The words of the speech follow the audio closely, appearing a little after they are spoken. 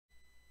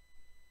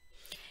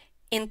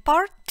In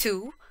part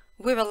 2,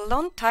 we will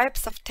learn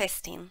types of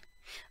testing.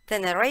 The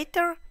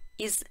narrator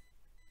is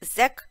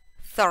Zach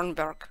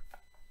Thornburg.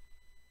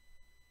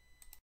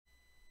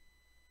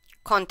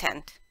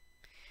 Content: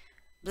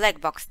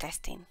 black box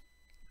testing,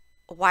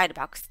 white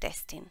box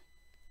testing,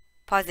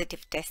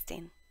 positive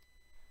testing,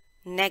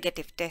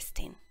 negative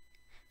testing,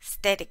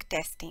 static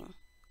testing,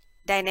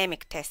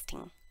 dynamic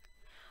testing,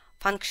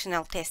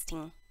 functional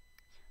testing,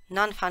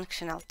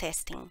 non-functional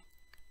testing,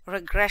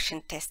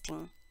 regression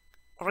testing,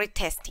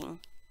 retesting.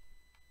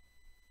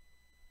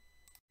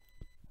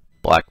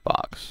 Black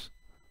box.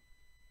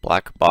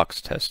 Black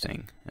box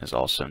testing is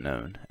also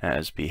known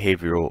as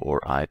behavioral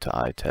or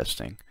eye-to-eye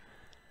testing.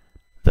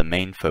 The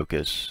main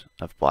focus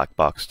of black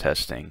box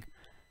testing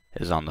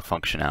is on the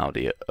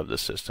functionality of the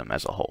system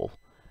as a whole.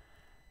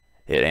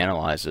 It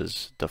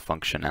analyzes the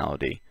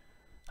functionality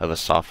of a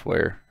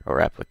software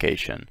or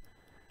application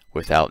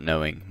without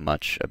knowing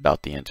much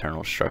about the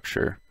internal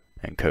structure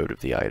and code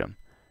of the item.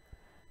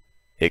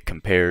 It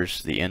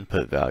compares the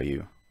input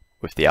value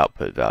with the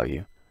output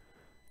value.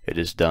 It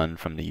is done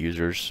from the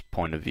user's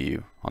point of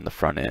view on the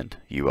front end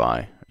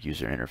UI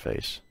user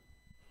interface.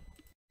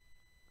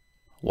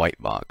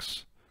 White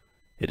box.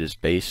 It is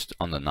based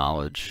on the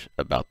knowledge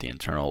about the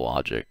internal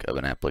logic of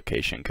an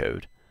application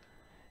code.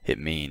 It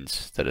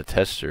means that a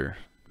tester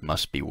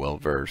must be well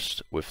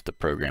versed with the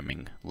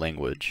programming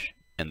language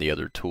and the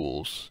other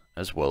tools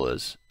as well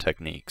as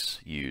techniques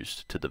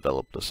used to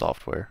develop the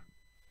software.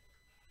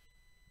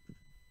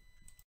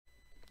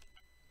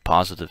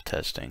 Positive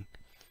testing.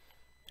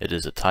 It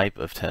is a type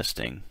of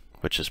testing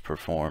which is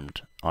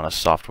performed on a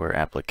software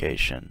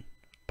application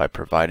by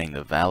providing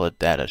the valid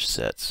data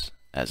sets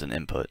as an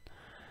input.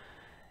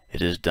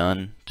 It is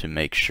done to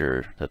make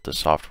sure that the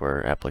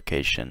software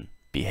application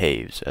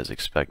behaves as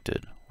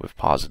expected with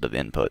positive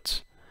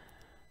inputs.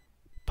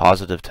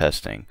 Positive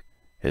testing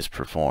is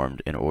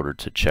performed in order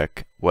to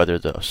check whether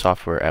the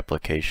software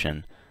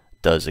application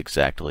does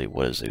exactly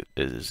what it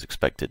is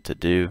expected to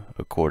do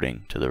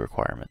according to the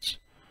requirements.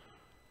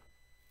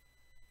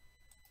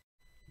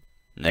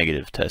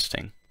 Negative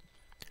testing.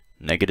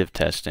 Negative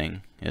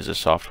testing is a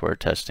software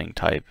testing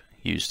type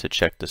used to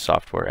check the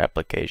software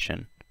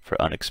application for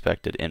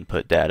unexpected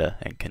input data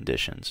and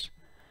conditions.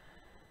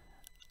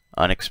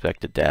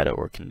 Unexpected data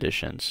or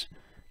conditions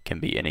can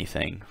be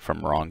anything from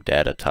wrong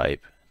data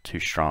type to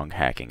strong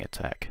hacking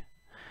attack.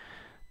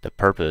 The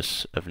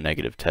purpose of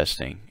negative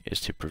testing is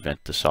to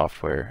prevent the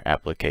software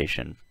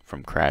application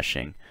from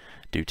crashing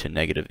due to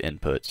negative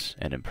inputs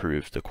and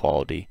improve the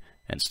quality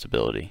and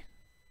stability.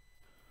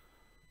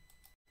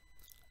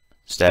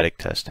 Static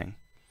testing.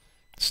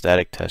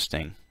 Static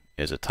testing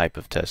is a type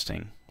of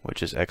testing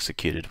which is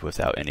executed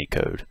without any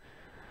code.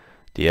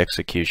 The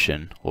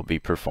execution will be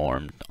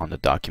performed on the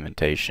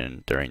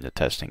documentation during the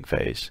testing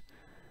phase.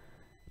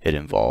 It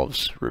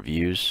involves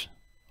reviews,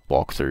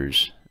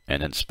 walkthroughs,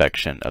 and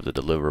inspection of the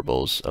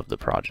deliverables of the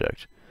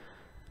project.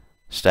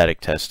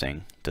 Static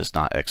testing does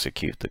not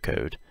execute the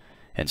code.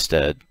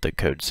 Instead, the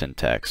code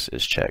syntax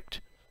is checked.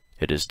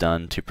 It is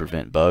done to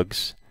prevent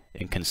bugs,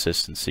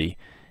 inconsistency,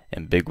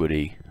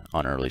 ambiguity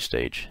on early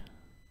stage.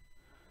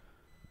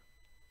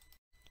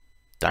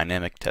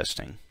 Dynamic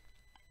testing.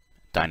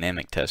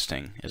 Dynamic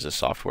testing is a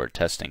software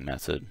testing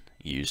method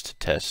used to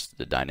test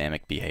the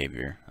dynamic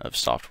behavior of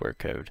software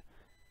code.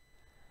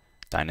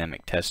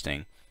 Dynamic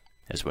testing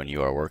is when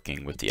you are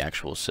working with the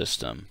actual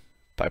system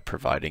by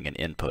providing an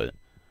input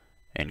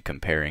and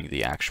comparing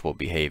the actual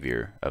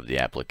behavior of the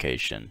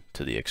application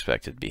to the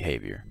expected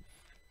behavior.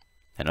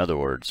 In other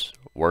words,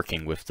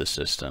 working with the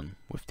system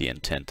with the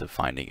intent of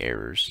finding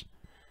errors.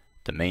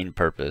 The main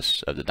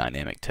purpose of the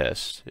dynamic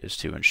test is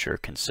to ensure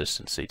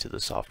consistency to the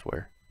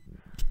software.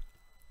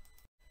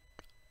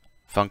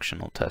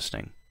 Functional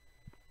testing.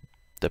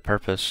 The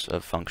purpose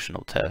of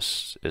functional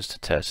tests is to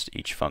test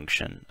each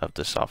function of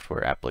the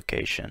software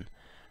application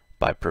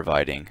by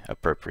providing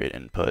appropriate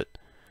input,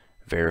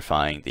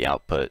 verifying the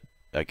output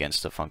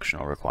against the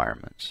functional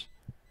requirements.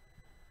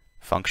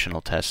 Functional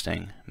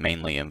testing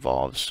mainly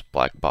involves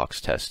black box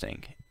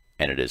testing,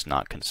 and it is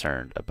not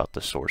concerned about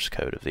the source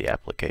code of the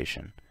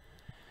application.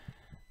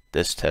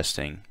 This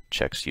testing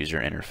checks user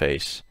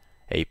interface,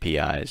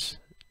 APIs,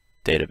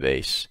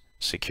 database,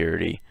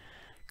 security,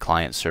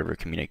 client-server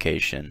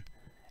communication,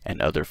 and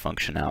other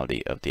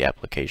functionality of the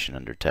application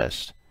under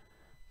test.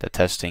 The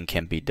testing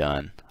can be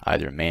done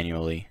either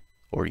manually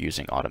or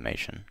using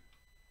automation.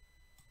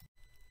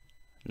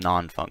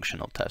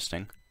 Non-functional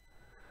testing.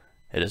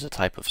 It is a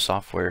type of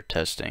software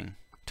testing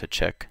to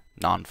check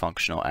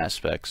non-functional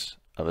aspects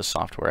of a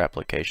software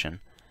application,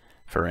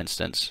 for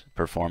instance,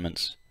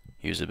 performance,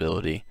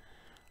 usability,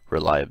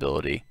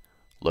 reliability,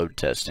 load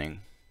testing,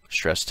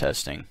 stress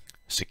testing,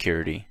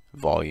 security,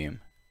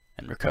 volume,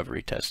 and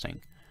recovery testing.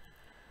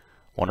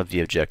 One of the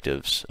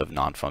objectives of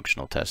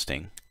non-functional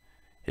testing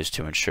is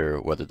to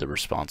ensure whether the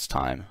response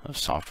time of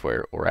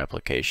software or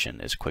application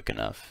is quick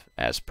enough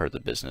as per the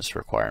business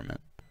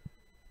requirement.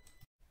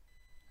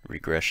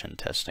 Regression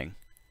testing.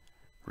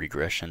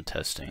 Regression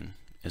testing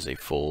is a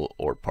full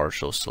or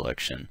partial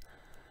selection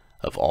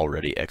of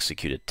already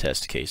executed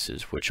test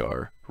cases which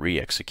are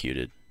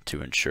re-executed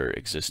to ensure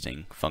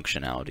existing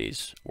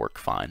functionalities work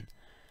fine.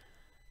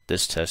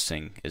 This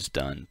testing is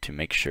done to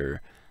make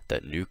sure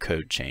that new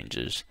code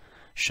changes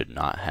should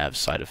not have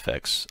side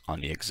effects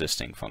on the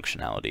existing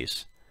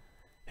functionalities.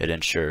 It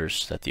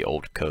ensures that the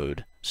old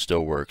code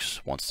still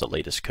works once the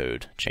latest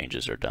code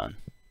changes are done.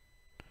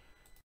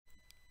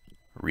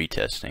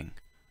 Retesting.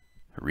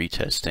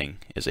 Retesting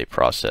is a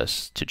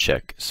process to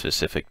check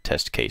specific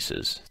test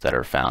cases that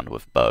are found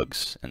with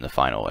bugs in the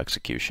final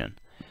execution.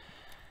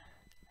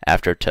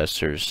 After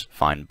testers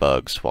find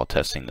bugs while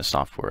testing the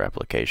software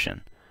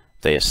application,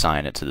 they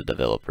assign it to the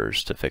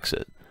developers to fix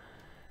it.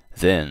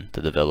 Then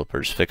the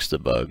developers fix the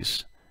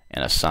bugs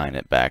and assign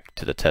it back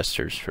to the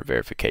testers for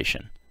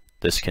verification.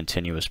 This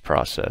continuous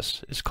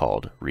process is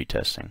called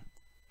retesting.